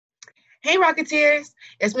Hey Rocketeers,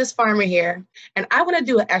 it's Miss Farmer here, and I want to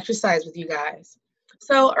do an exercise with you guys.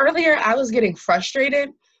 So earlier I was getting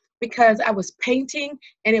frustrated because I was painting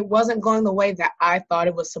and it wasn't going the way that I thought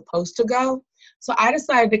it was supposed to go. So I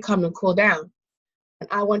decided to come and cool down, and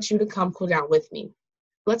I want you to come cool down with me.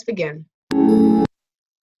 Let's begin.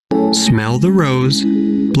 Smell the rose,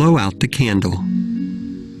 blow out the candle.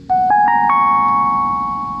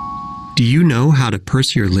 Do you know how to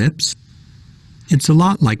purse your lips? It's a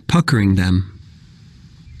lot like puckering them.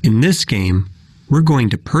 In this game, we're going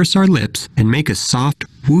to purse our lips and make a soft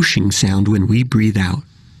whooshing sound when we breathe out.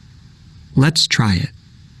 Let's try it.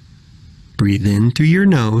 Breathe in through your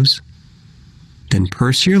nose, then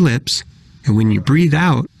purse your lips, and when you breathe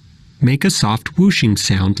out, make a soft whooshing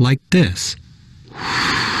sound like this.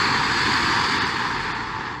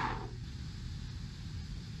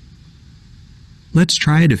 Let's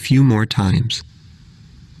try it a few more times.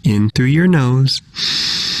 In through your nose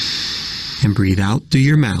and breathe out through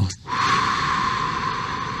your mouth.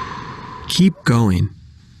 Keep going.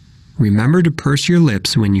 Remember to purse your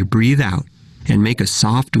lips when you breathe out and make a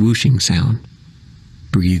soft whooshing sound.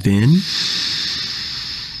 Breathe in,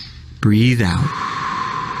 breathe out.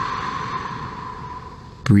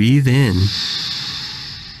 Breathe in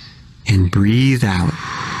and breathe out.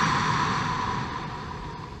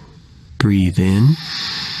 Breathe in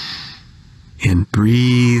and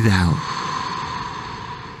breathe out.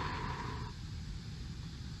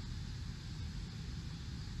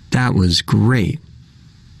 That was great.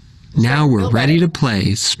 Now we're ready to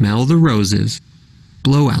play Smell the Roses,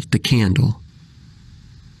 Blow Out the Candle.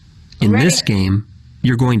 In this game,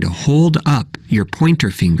 you're going to hold up your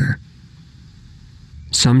pointer finger.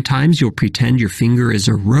 Sometimes you'll pretend your finger is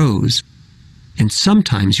a rose, and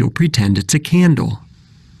sometimes you'll pretend it's a candle.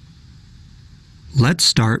 Let's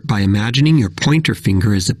start by imagining your pointer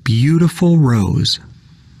finger is a beautiful rose.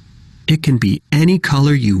 It can be any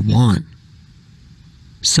color you want.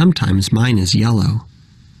 Sometimes mine is yellow.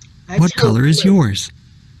 What color is yours?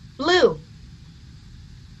 Blue.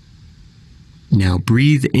 Now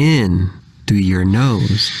breathe in through your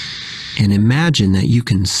nose and imagine that you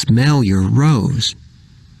can smell your rose.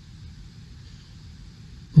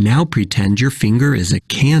 Now pretend your finger is a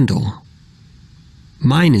candle.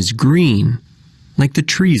 Mine is green, like the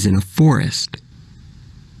trees in a forest.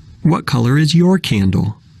 What color is your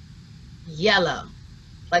candle? Yellow,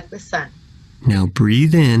 like the sun. Now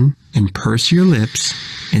breathe in and purse your lips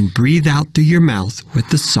and breathe out through your mouth with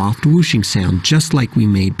the soft whooshing sound just like we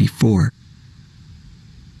made before.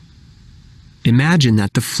 Imagine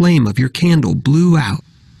that the flame of your candle blew out.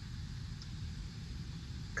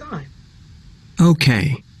 Gone.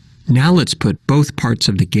 Okay, now let's put both parts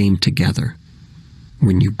of the game together.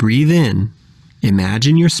 When you breathe in,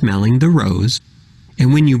 imagine you're smelling the rose,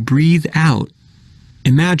 and when you breathe out,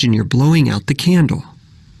 imagine you're blowing out the candle.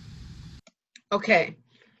 Okay,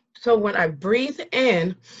 so when I breathe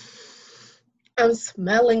in, I'm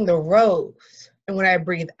smelling the rose. And when I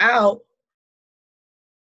breathe out,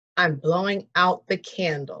 I'm blowing out the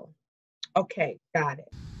candle. Okay, got it.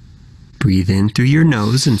 Breathe in through your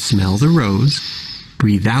nose and smell the rose.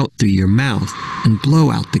 Breathe out through your mouth and blow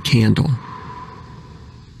out the candle.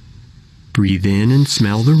 Breathe in and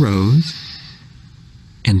smell the rose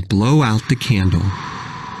and blow out the candle.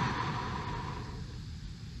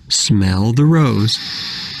 Smell the rose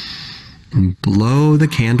and blow the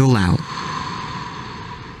candle out.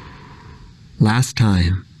 Last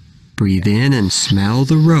time, breathe in and smell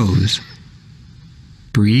the rose.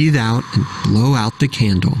 Breathe out and blow out the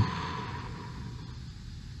candle.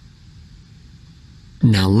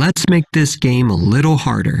 Now let's make this game a little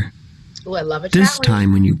harder. Oh, I love a This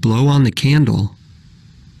time when you blow on the candle,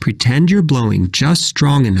 pretend you're blowing just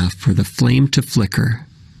strong enough for the flame to flicker,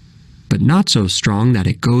 but not so strong that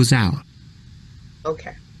it goes out.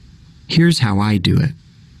 Okay. Here's how I do it.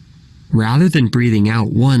 Rather than breathing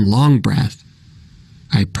out one long breath,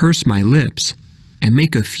 I purse my lips and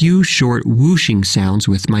make a few short whooshing sounds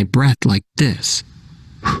with my breath like this.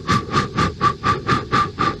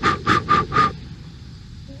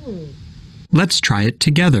 Let's try it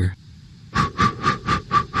together.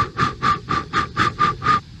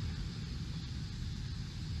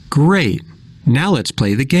 Great! Now let's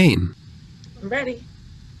play the game. I'm ready.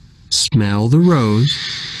 Smell the rose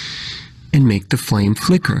and make the flame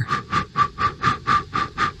flicker.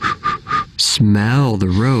 Smell the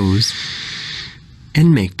rose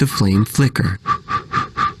and make the flame flicker.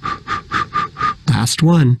 Last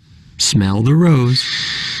one. Smell the rose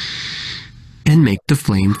and make the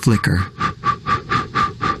flame flicker.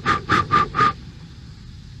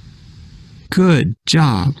 Good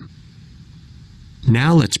job.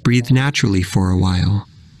 Now let's breathe naturally for a while.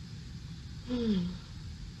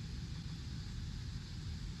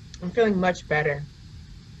 I'm feeling much better.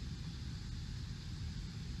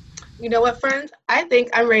 You know what, friends? I think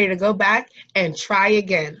I'm ready to go back and try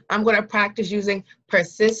again. I'm going to practice using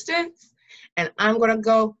persistence, and I'm going to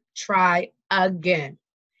go try again.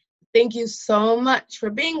 Thank you so much for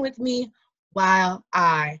being with me while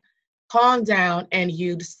I calm down and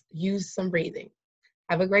use some breathing.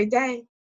 Have a great day.